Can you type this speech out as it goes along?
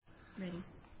Ready.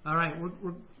 All right,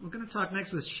 we're going to talk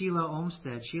next with Sheila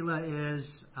Olmstead. Sheila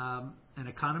is an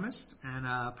economist and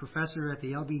a professor at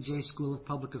the LBJ School of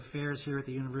Public Affairs here at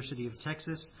the University of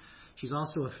Texas. She's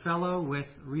also a fellow with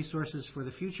Resources for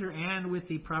the Future and with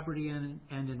the Property and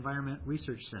Environment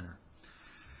Research Center.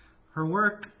 Her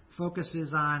work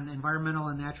focuses on environmental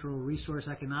and natural resource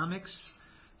economics.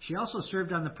 She also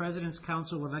served on the President's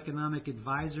Council of Economic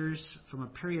Advisors from a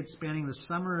period spanning the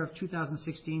summer of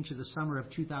 2016 to the summer of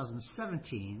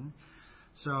 2017.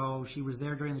 So she was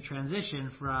there during the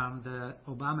transition from the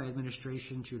Obama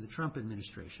administration to the Trump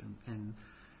administration, and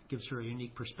gives her a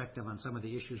unique perspective on some of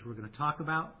the issues we're going to talk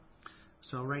about.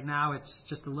 So right now it's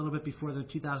just a little bit before the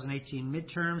 2018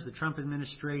 midterms. The Trump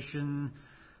administration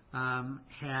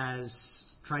has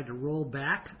tried to roll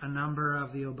back a number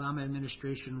of the Obama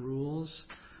administration rules,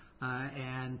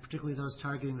 and particularly those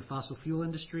targeting the fossil fuel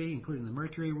industry, including the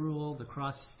Mercury Rule, the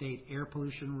Cross-State Air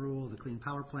Pollution Rule, the Clean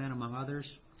Power Plan, among others.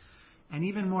 And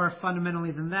even more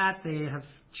fundamentally than that, they have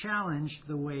challenged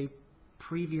the way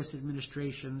previous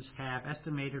administrations have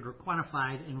estimated or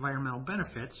quantified environmental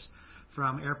benefits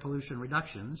from air pollution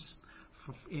reductions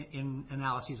in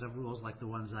analyses of rules like the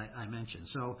ones I mentioned.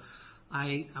 So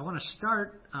I want to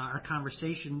start our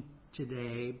conversation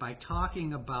today by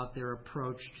talking about their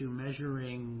approach to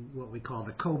measuring what we call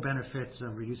the co-benefits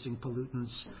of reducing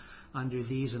pollutants under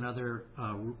these and other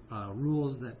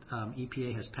rules that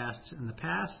EPA has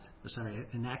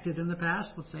enacted in the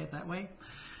past, let's say it that way.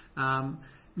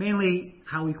 Mainly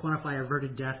how we quantify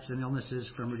averted deaths and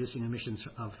illnesses from reducing emissions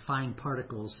of fine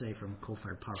particles, say, from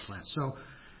coal-fired power plants. So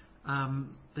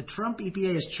the Trump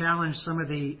EPA has challenged some of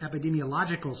the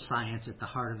epidemiological science at the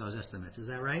heart of those estimates. Is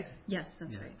that right? Yes,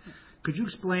 that's right. Could you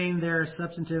explain their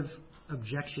substantive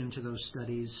objection to those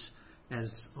studies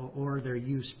or their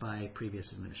use by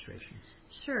previous administrations?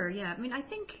 Sure, yeah. I mean, I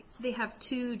think they have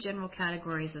two general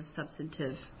categories of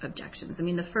substantive objections. I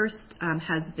mean, the first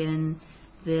has been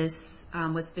this,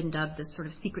 what's been dubbed this sort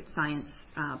of secret science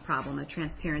problem, a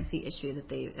transparency issue that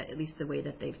they, at least the way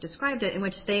that they've described it, in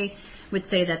which they would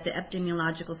say that the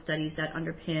epidemiological studies that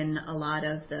underpin a lot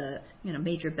of the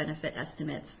major benefit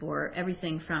estimates for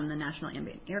everything from the National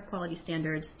Ambient Air Quality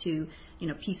Standards to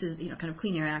pieces, kind of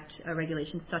Clean Air Act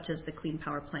regulations such as the Clean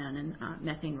Power Plan and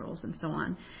methane rules and so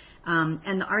on.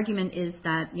 And the argument is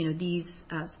that these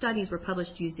studies were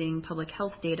published using public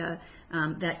health data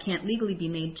that can't legally be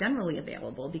made generally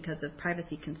available because of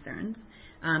privacy concerns,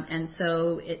 and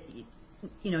so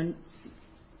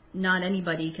not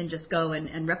anybody can just go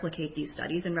and replicate these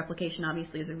studies. And replication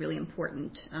obviously is a really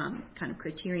important kind of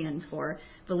criterion for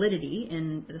validity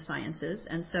in the sciences.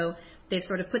 And so they've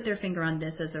sort of put their finger on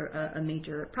this as a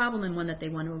major problem and one that they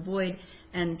want to avoid.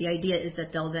 And the idea is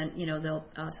that they'll then, they'll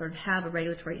sort of have a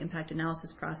regulatory impact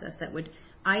analysis process that would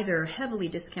either heavily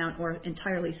discount or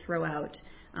entirely throw out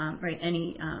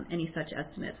any such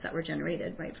estimates that were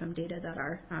generated from data that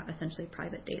are essentially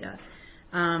private data.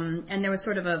 And there was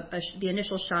sort of the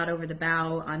initial shot over the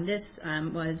bow on this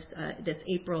was this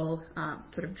April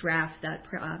sort of draft that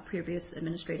previous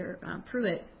Administrator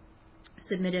Pruitt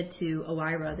submitted to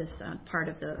OIRA, this part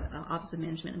of the Office of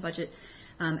Management and Budget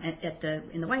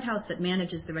in the White House that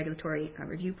manages the regulatory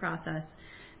review process,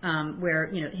 where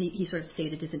he sort of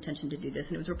stated his intention to do this,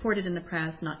 and it was reported in the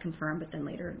press, not confirmed, but then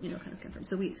later kind of confirmed.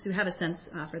 So we have a sense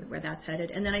for where that's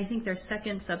headed. And then I think their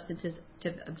second substantive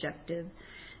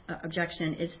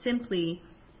objection is simply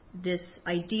this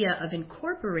idea of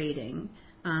incorporating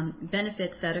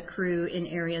benefits that accrue in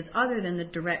areas other than the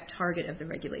direct target of the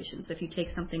regulations. So if you take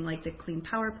something like the Clean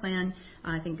Power Plan,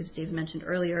 I think as Dave mentioned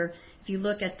earlier, if you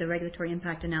look at the regulatory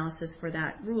impact analysis for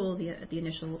that rule, the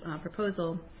initial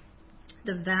proposal,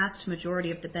 the vast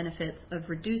majority of the benefits of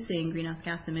reducing greenhouse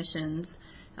gas emissions,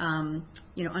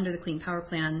 under the Clean Power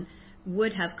Plan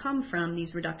would have come from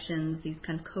these reductions, these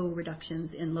kind of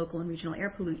co-reductions in local and regional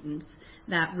air pollutants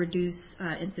that reduce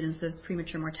incidence of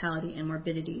premature mortality and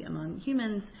morbidity among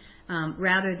humans,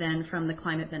 rather than from the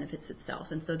climate benefits itself.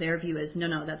 And so their view is,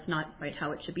 no, that's not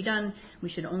how it should be done. We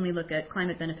should only look at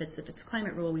climate benefits if it's a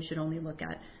climate rule. We should only look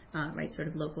at sort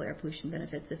of local air pollution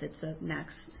benefits if it's a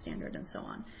NAAQS standard and so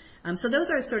on. So those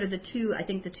are sort of the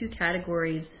two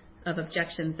categories of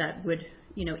objections that would,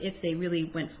 if they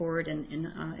really went forward in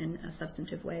a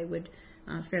substantive way, would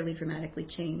fairly dramatically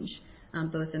change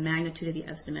both the magnitude of the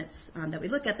estimates that we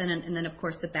look at, and then, of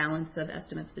course, the balance of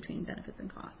estimates between benefits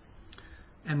and costs.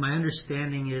 And my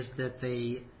understanding is that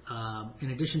they,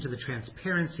 in addition to the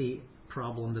transparency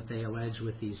problem that they allege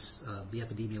with these the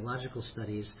epidemiological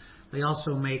studies, they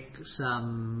also make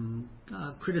some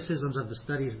criticisms of the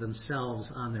studies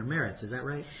themselves on their merits. Is that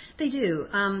right? They do.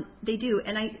 They do.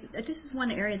 And this is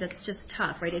one area that's just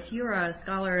tough, right? If you're a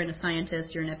scholar and a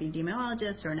scientist, you're an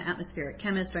epidemiologist or an atmospheric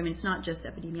chemist, I mean, it's not just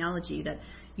epidemiology that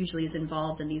usually is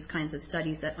involved in these kinds of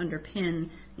studies that underpin,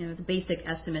 the basic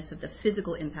estimates of the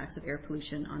physical impacts of air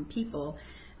pollution on people.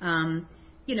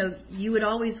 You would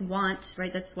always want,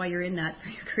 right, that's why you're in that for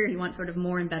your career, you want sort of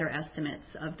more and better estimates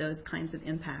of those kinds of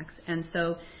impacts. And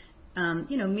so,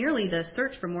 merely the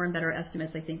search for more and better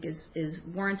estimates, I think, is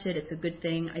warranted. It's a good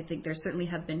thing. I think there certainly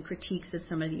have been critiques of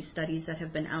some of these studies that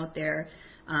have been out there.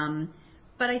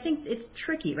 But I think it's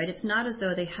tricky, right? It's not as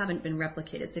though they haven't been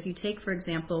replicated. So if you take, for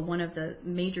example, one of the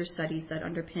major studies that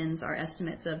underpins our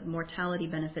estimates of mortality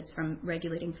benefits from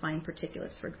regulating fine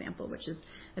particulates, for example, which is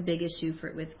a big issue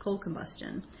with coal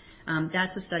combustion.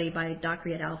 That's a study by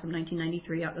Dockery et al. From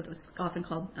 1993. It was often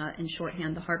called, in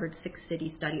shorthand, the Harvard Six-City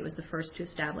Study. It was the first to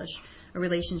establish a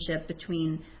relationship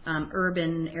between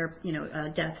urban air,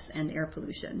 deaths and air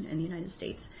pollution in the United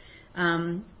States.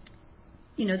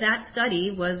 That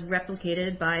study was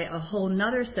replicated by a whole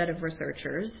nother set of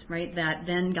researchers, right, that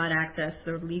then got access,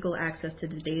 or legal access to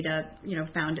the data,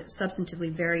 found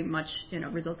substantively very much,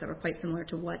 results that were quite similar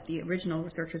to what the original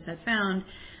researchers had found.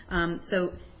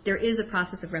 So there is a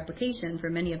process of replication for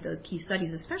many of those key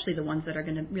studies, especially the ones that are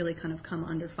going to really kind of come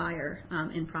under fire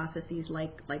in processes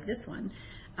like this one.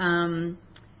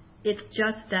 It's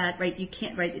just that, right, you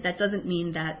can't, right, that doesn't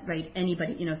mean that, right,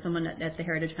 anybody, someone at the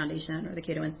Heritage Foundation or the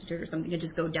Cato Institute or something can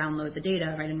just go download the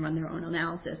data, right, and run their own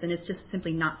analysis. And it's just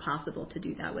simply not possible to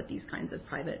do that with these kinds of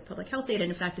private public health data.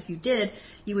 And in fact, if you did,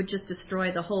 you would just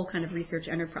destroy the whole kind of research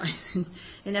enterprise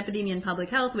in epidemiology and public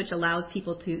health, which allows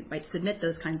people to, right, submit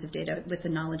those kinds of data with the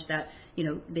knowledge that,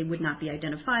 they would not be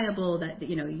identifiable, that,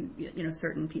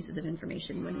 certain pieces of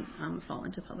information wouldn't fall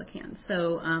into public hands.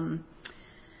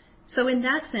 So in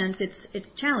that sense, it's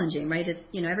challenging, right? It's,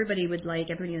 everybody in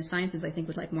the sciences, I think,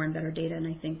 would like more and better data, and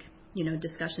I think,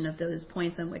 discussion of those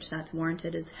points on which that's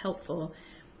warranted is helpful.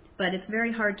 But it's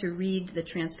very hard to read the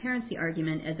transparency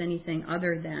argument as anything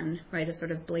other than, right, a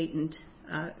sort of blatant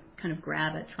kind of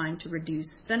grab at trying to reduce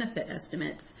benefit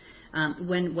estimates,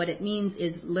 when what it means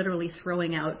is literally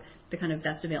throwing out the kind of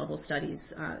best available studies,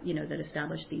 that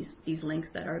establish these links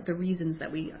that are the reasons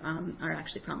that we are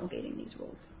actually promulgating these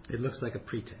rules. It looks like a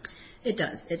pretext. It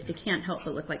does. It can't help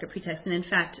but look like a pretext. And in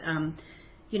fact,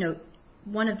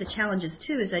 one of the challenges,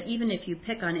 too, is that even if you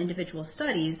pick on individual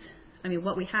studies, I mean,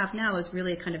 what we have now is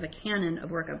really a kind of a canon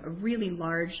of work, a really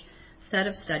large set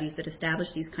of studies that establish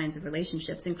these kinds of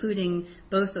relationships, including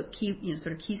both the key,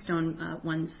 sort of keystone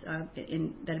ones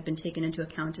that have been taken into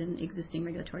account in existing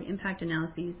regulatory impact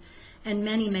analyses, and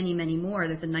many, many, many more.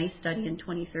 There's a nice study in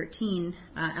 2013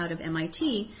 out of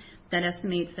MIT that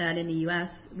estimates that in the U.S.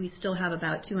 we still have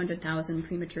about 200,000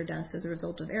 premature deaths as a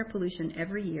result of air pollution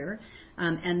every year,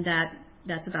 and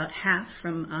that's about half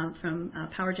from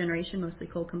power generation, mostly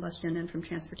coal combustion, and from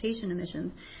transportation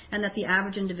emissions, and that the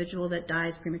average individual that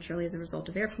dies prematurely as a result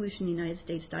of air pollution in the United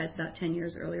States dies about 10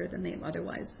 years earlier than they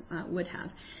otherwise would have.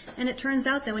 And it turns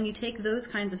out that when you take those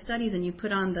kinds of studies and you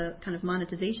put on the kind of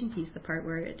monetization piece, the part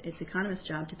where it's economists'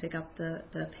 job to pick up the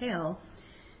pail,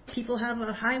 people have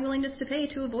a high willingness to pay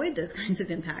to avoid those kinds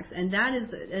of impacts. And that is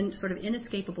a sort of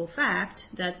inescapable fact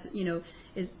that's,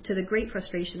 is to the great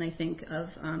frustration, I think, of,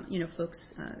 folks,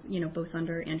 both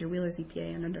under Andrew Wheeler's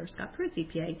EPA and under Scott Pruitt's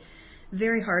EPA,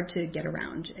 very hard to get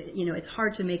around. It's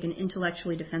hard to make an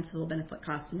intellectually defensible benefit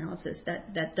cost analysis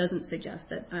that doesn't suggest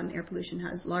that air pollution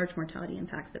has large mortality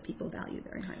impacts that people value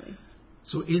very highly.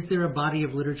 So is there a body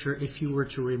of literature, if you were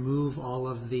to remove all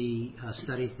of the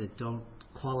studies that don't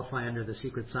qualify under the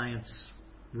secret science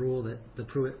rule, the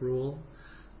Pruitt rule,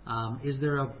 is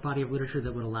there a body of literature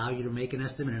that would allow you to make an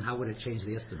estimate, and how would it change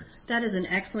the estimates? That is an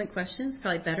excellent question. It's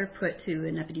probably better put to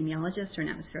an epidemiologist or an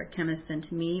atmospheric chemist than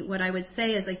to me. What I would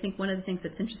say is I think one of the things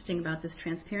that's interesting about this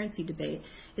transparency debate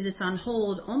is it's on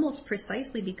hold almost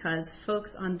precisely because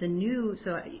folks on the new,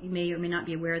 so you may or may not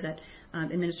be aware that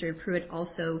Administrator Pruitt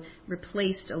also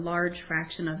replaced a large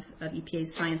fraction of EPA's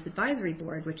Science Advisory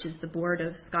Board, which is the board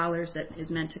of scholars that is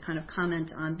meant to kind of comment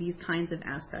on these kinds of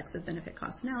aspects of benefit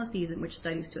cost analyses and which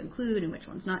studies to include and which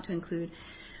ones not to include.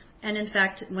 And in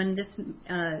fact, when this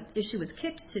issue was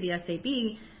kicked to the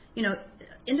SAB,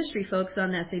 industry folks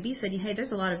on the SAB said, hey,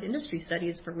 there's a lot of industry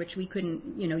studies for which we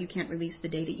couldn't, you can't release the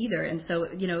data either. And so,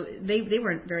 they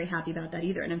weren't very happy about that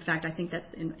either. And in fact, I think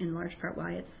that's in large part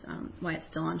why it's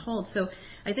still on hold. So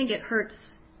I think it hurts,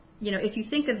 if you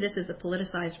think of this as a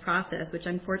politicized process, which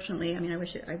unfortunately, I mean, I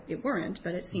wish it weren't,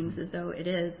 but it seems as though it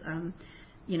is.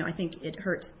 I think it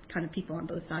hurts kind of people on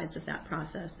both sides of that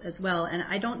process as well. And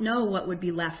I don't know what would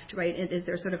be left, right? Is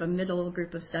there sort of a middle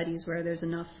group of studies where there's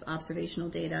enough observational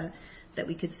data that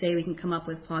we could say we can come up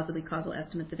with plausibly causal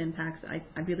estimates of impacts? I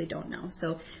really don't know.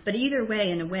 So, but either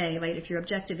way, in a way, right, if your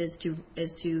objective is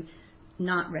to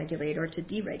not regulate or to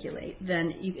deregulate,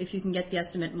 then if you can get the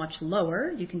estimate much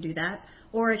lower, you can do that.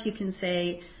 Or if you can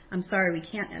say, I'm sorry, we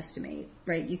can't estimate,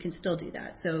 right, you can still do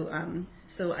that.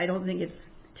 So I don't think it's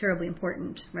terribly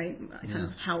important, right, kind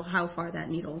of how far that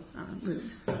needle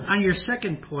moves. On your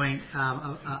second point,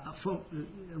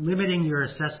 limiting your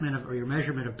assessment or your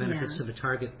measurement of benefits to the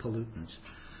target pollutants.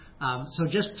 So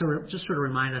just sort of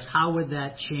remind us, how would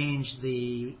that change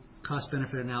the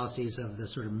cost-benefit analyses of the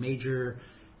sort of major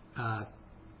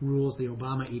rules the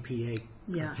Obama EPA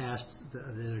passed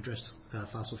that address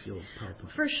fossil fuel power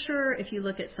plants? For sure, if you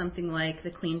look at something like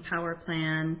the Clean Power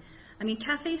Plan, I mean,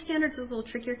 CAFE standards is a little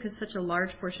trickier because such a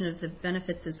large portion of the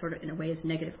benefits is sort of, in a way, is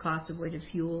negative cost, avoided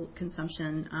fuel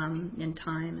consumption and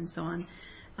time and so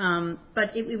on.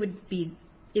 But it would be,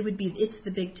 it's the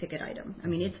big ticket item. I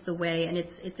mean, it's the way, and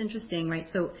it's interesting, right?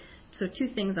 So two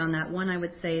things on that. One, I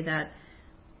would say that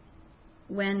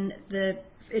when the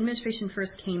administration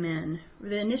first came in,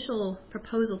 the initial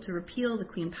proposal to repeal the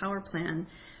Clean Power Plan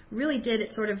really did,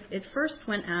 it first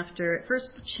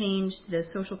changed the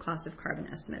social cost of carbon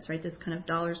estimates, right? This kind of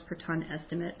dollars per ton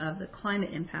estimate of the climate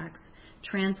impacts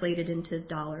translated into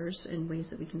dollars in ways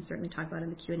that we can certainly talk about in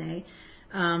the Q&A.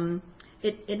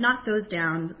 It knocked those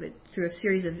down through a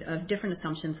series of different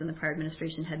assumptions than the prior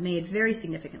administration had made very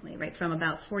significantly, right, from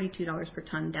about $42 per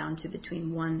ton down to between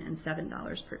 $1 and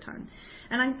 $7 per ton.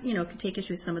 And I, could take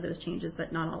issue with some of those changes,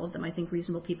 but not all of them. I think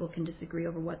reasonable people can disagree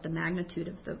over what the magnitude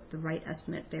of the right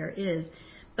estimate there is.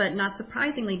 But not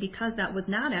surprisingly, because that was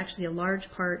not actually a large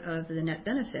part of the net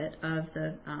benefit of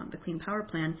the Clean Power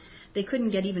Plan, they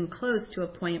couldn't get even close to a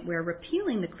point where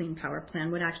repealing the Clean Power Plan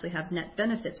would actually have net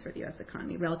benefits for the U.S.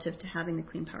 economy relative to having the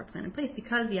Clean Power Plan in place,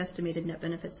 because the estimated net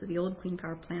benefits of the old Clean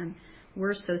Power Plan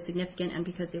were so significant, and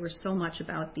because they were so much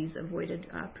about these avoided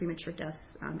premature deaths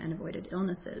and avoided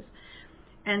illnesses.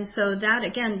 And so that,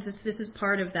 again, this is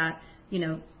part of that,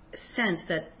 sense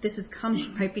that this is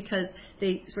coming, right? Because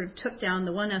they sort of took down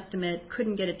the one estimate,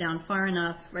 couldn't get it down far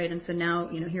enough, right? And so now,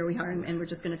 here we are, and we're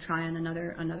just going to try on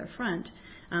another front.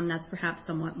 That's perhaps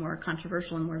somewhat more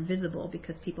controversial and more visible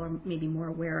because people are maybe more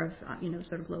aware of,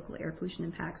 sort of local air pollution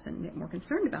impacts and more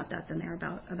concerned about that than they are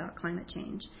about climate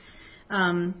change.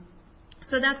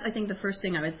 So that's, I think, the first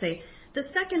thing I would say. The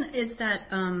second is that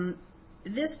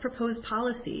this proposed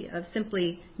policy of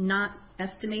simply not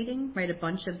estimating, right, a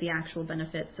bunch of the actual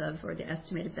benefits or the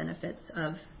estimated benefits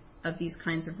of these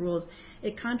kinds of rules,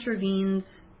 it contravenes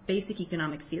basic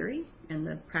economic theory and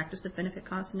the practice of benefit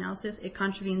cost analysis. It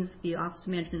contravenes the Office of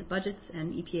Management and Budgets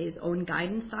and EPA's own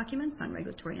guidance documents on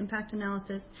regulatory impact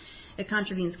analysis. It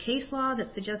contravenes case law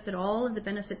that suggests that all of the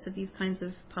benefits of these kinds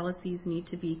of policies need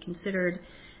to be considered.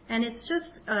 And it's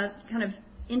just kind of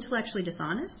intellectually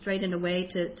dishonest, right, in a way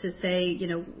to say,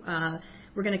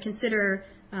 we're going to consider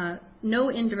no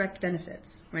indirect benefits,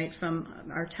 right, from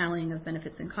our tallying of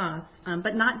benefits and costs,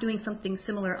 but not doing something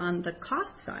similar on the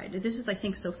cost side. This is, I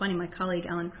think, so funny. My colleague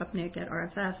Alan Krupnick at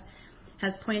RFF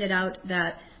has pointed out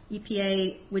that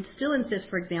EPA would still insist,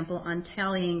 for example, on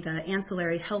tallying the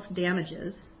ancillary health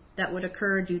damages that would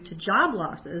occur due to job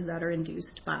losses that are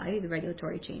induced by the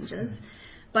regulatory changes,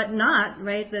 but not,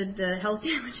 right, the health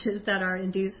damages that are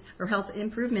induced, or health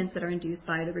improvements that are induced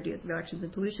by the reductions in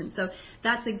pollution. So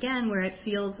that's, again, where it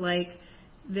feels like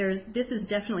this is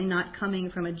definitely not coming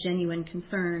from a genuine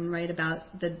concern, right,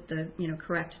 about the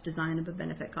correct design of a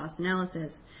benefit cost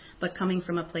analysis, but coming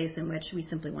from a place in which we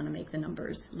simply want to make the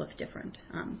numbers look different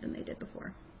than they did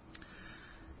before.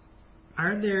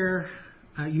 Are there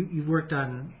you've worked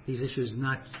on these issues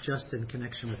not just in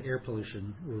connection with air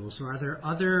pollution rules, so are there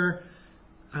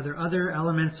other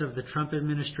elements of the Trump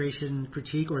administration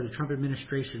critique or the Trump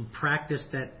administration practice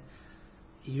that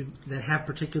have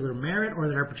particular merit or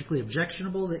that are particularly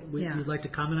objectionable that you'd like to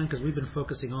comment on? Because we've been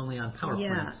focusing only on power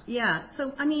plants. Yeah.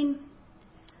 So, I mean,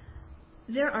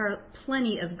 there are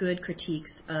plenty of good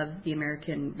critiques of the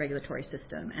American regulatory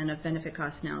system and of benefit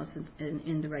cost analysis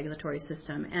in the regulatory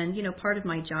system. And, part of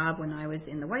my job when I was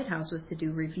in the White House was to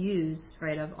do reviews,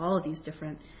 right, of all of these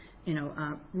different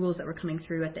rules that were coming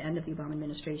through at the end of the Obama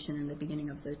administration and the beginning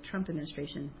of the Trump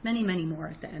administration. Many, many more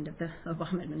at the end of the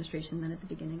Obama administration than at the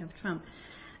beginning of Trump.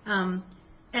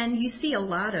 And you see a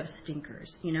lot of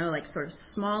stinkers, like sort of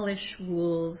smallish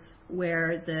rules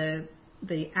where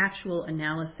the actual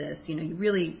analysis, you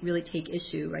really, really take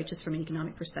issue, right, just from an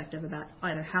economic perspective about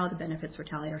either how the benefits were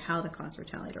tallied or how the costs were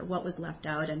tallied or what was left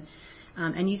out. And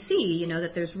And you see,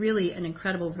 that there's really an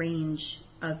incredible range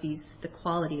of the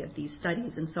quality of these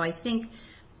studies. And so I think,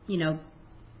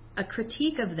 a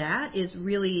critique of that is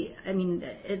really,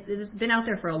 it's been out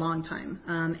there for a long time.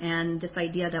 And this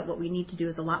idea that what we need to do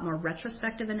is a lot more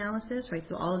retrospective analysis, right?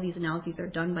 So all of these analyses are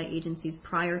done by agencies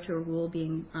prior to a rule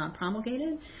being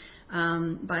promulgated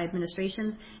by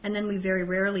administrations. And then we very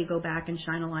rarely go back and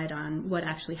shine a light on what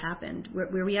actually happened,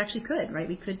 where we actually could, right?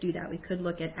 We could do that. We could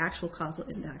look at actual causal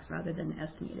impacts rather than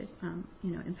estimated,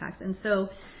 impacts. And so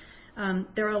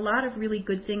there are a lot of really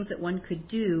good things that one could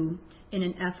do in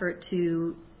an effort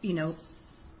to,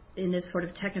 in this sort of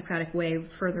technocratic way,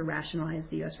 further rationalize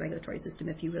the U.S. regulatory system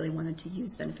if you really wanted to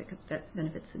use benefits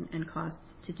and costs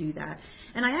to do that.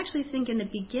 And I actually think in the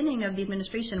beginning of the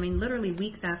administration, literally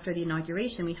weeks after the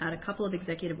inauguration, we had a couple of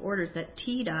executive orders that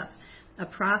teed up a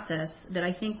process that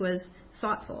I think was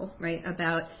thoughtful, right,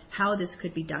 about how this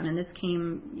could be done. And this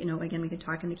came, again, we could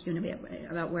talk in the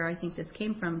Q&A about where I think this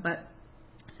came from, but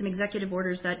some executive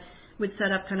orders that would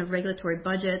set up kind of regulatory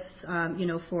budgets,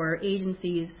 for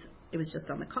agencies. It was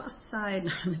just on the cost side,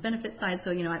 not on the benefit side.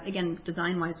 So, again,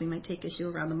 design-wise, we might take issue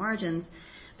around the margins,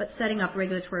 but setting up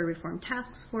regulatory reform task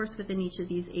force within each of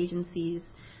these agencies,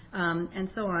 and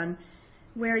so on,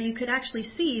 where you could actually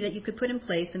see that you could put in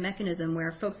place a mechanism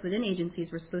where folks within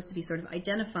agencies were supposed to be sort of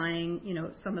identifying,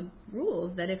 some of the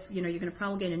rules that if, you're going to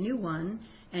promulgate a new one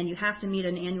and you have to meet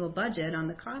an annual budget on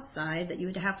the cost side, that you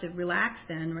would have to relax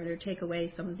then, right, or take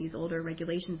away some of these older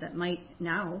regulations that might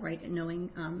now, right, knowing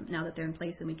now that they're in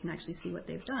place and we can actually see what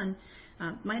they've done,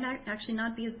 might actually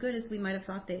not be as good as we might have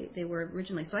thought they were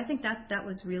originally. So I think that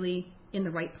was really in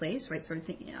the right place, right, sort of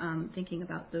thinking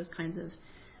about those kinds of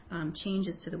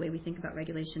changes to the way we think about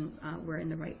regulation were in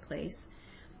the right place.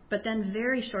 But then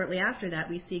very shortly after that,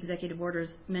 we see executive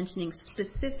orders mentioning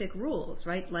specific rules,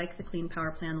 right, like the Clean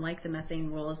Power Plan, like the methane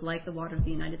rules, like the Water of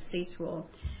the United States rule,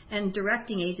 and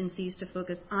directing agencies to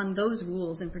focus on those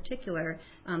rules in particular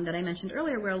that I mentioned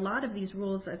earlier, where a lot of these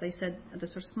rules, as I said, the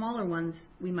sort of smaller ones,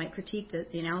 we might critique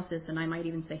the analysis, and I might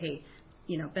even say, hey,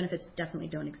 benefits definitely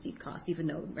don't exceed cost, even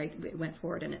though, right, it went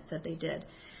forward and it said they did.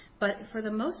 But for the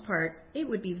most part, it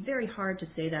would be very hard to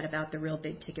say that about the real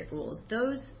big ticket rules.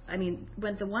 Those,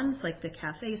 when the ones like the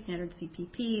CAFE standard,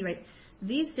 CPP, right,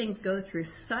 these things go through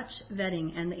such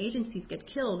vetting, and the agencies get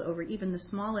killed over even the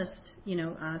smallest,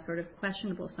 sort of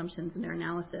questionable assumptions in their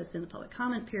analysis in the public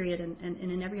comment period and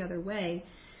in every other way.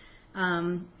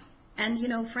 And,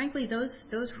 frankly, those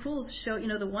rules show,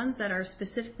 the ones that are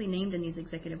specifically named in these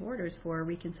executive orders for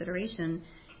reconsideration,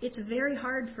 it's very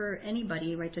hard for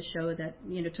anybody, right, to show that,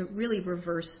 to really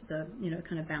reverse the,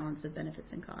 kind of balance of benefits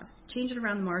and costs. Change it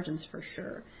around the margins for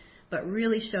sure, but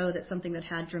really show that something that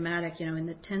had dramatic, in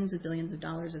the tens of billions of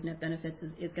dollars of net benefits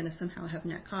is going to somehow have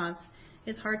net costs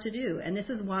is hard to do. And this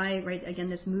is why, right, again,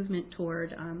 this movement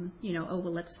toward,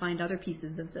 let's find other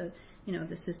pieces of the,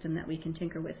 the system that we can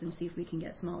tinker with and see if we can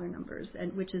get smaller numbers,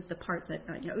 and which is the part that,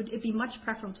 it'd be much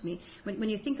preferable to me. When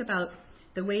you think about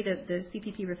the way that the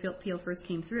CPP repeal first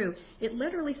came through, it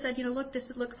literally said, look, this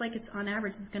looks like it's on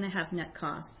average is going to have net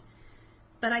costs.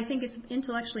 But I think it's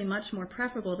intellectually much more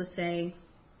preferable to say,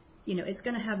 it's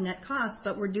going to have net costs,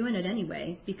 but we're doing it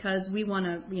anyway because we want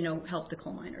to, help the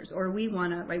coal miners, or we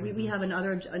want to, right? We have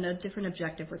a different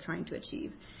objective we're trying to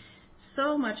achieve.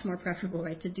 So much more preferable,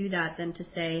 right, to do that than to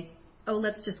say, oh,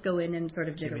 let's just go in and sort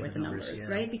of jigger with the numbers, yeah.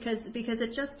 Right? Because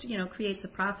it just, creates a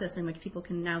process in which people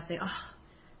can now say,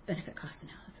 benefit cost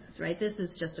analysis, right? This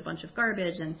is just a bunch of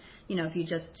garbage, and, if you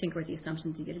just tinker with the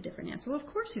assumptions, you get a different answer. Well, of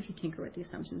course, if you tinker with the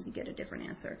assumptions, you get a different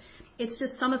answer. It's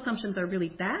just some assumptions are really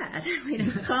bad, right?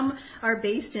 And some are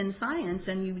based in science,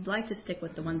 and you would like to stick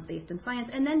with the ones based in science,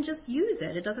 and then just use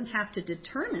it. It doesn't have to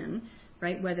determine,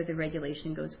 right, whether the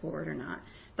regulation goes forward or not.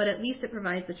 But at least it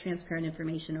provides the transparent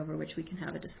information over which we can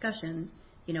have a discussion,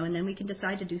 and then we can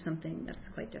decide to do something that's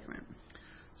quite different.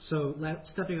 So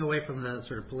stepping away from the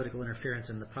sort of political interference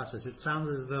in the process, it sounds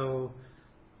as though,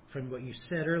 from what you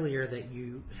said earlier, that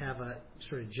you have a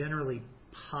sort of generally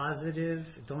positive,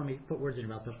 don't let me put words in your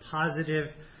mouth, but positive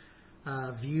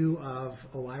view of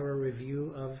OIRA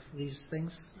review of these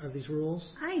things, of these rules?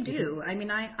 I do.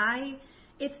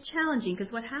 It's challenging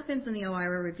because what happens in the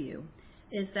OIRA review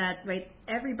is that, right,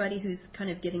 everybody who's kind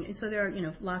of giving, so there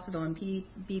are, lots of OMB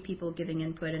people giving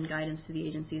input and guidance to the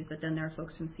agencies, but then there are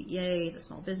folks from CEA, the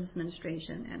Small Business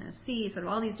Administration, NSC, sort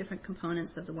of all these different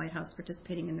components of the White House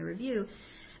participating in the review.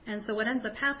 And so what ends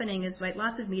up happening is, right,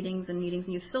 lots of meetings, and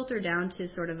you filter down to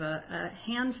sort of a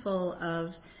handful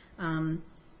of,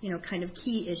 kind of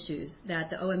key issues that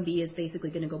the OMB is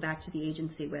basically going to go back to the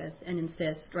agency with and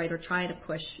insist, right, or try to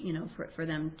push, for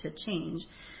them to change.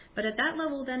 But at that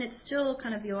level, then it's still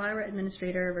kind of the OIRA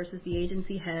administrator versus the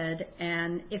agency head.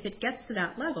 And if it gets to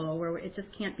that level where it just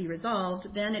can't be resolved,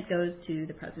 then it goes to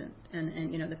the president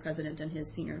and the president and his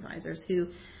senior advisors, who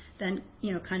then,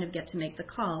 kind of get to make the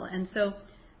call. And so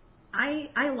I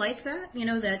like that,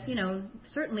 that,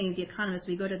 certainly the economists,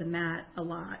 we go to the mat a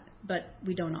lot, but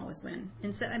we don't always win.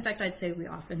 In fact, I'd say we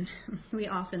often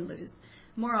lose,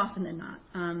 more often than not.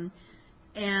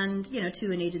 And,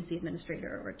 to an agency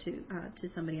administrator or to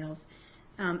somebody else.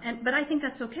 But I think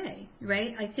that's okay,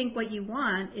 right? I think what you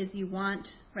want,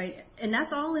 right, and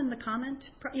that's all in the comment,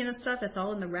 stuff, that's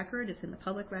all in the record, it's in the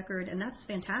public record, and that's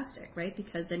fantastic, right?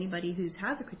 Because anybody who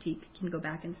has a critique can go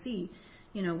back and see,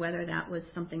 whether that was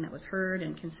something that was heard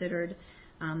and considered.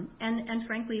 And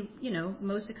frankly,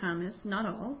 most economists, not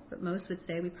all, but most would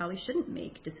say we probably shouldn't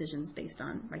make decisions based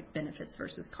on benefits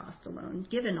versus cost alone,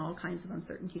 given all kinds of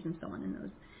uncertainties and so on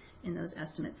in those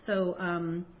estimates.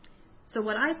 So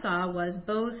what I saw was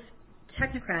both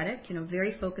technocratic,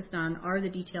 very focused on are the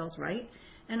details right,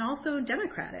 and also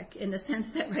democratic in the sense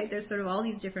that there's sort of all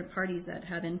these different parties that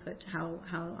have input to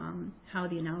how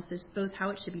the analysis, both how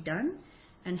it should be done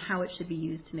and how it should be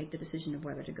used to make the decision of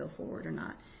whether to go forward or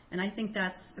not. And I think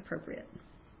that's appropriate.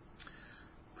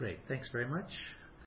 Great. Thanks very much.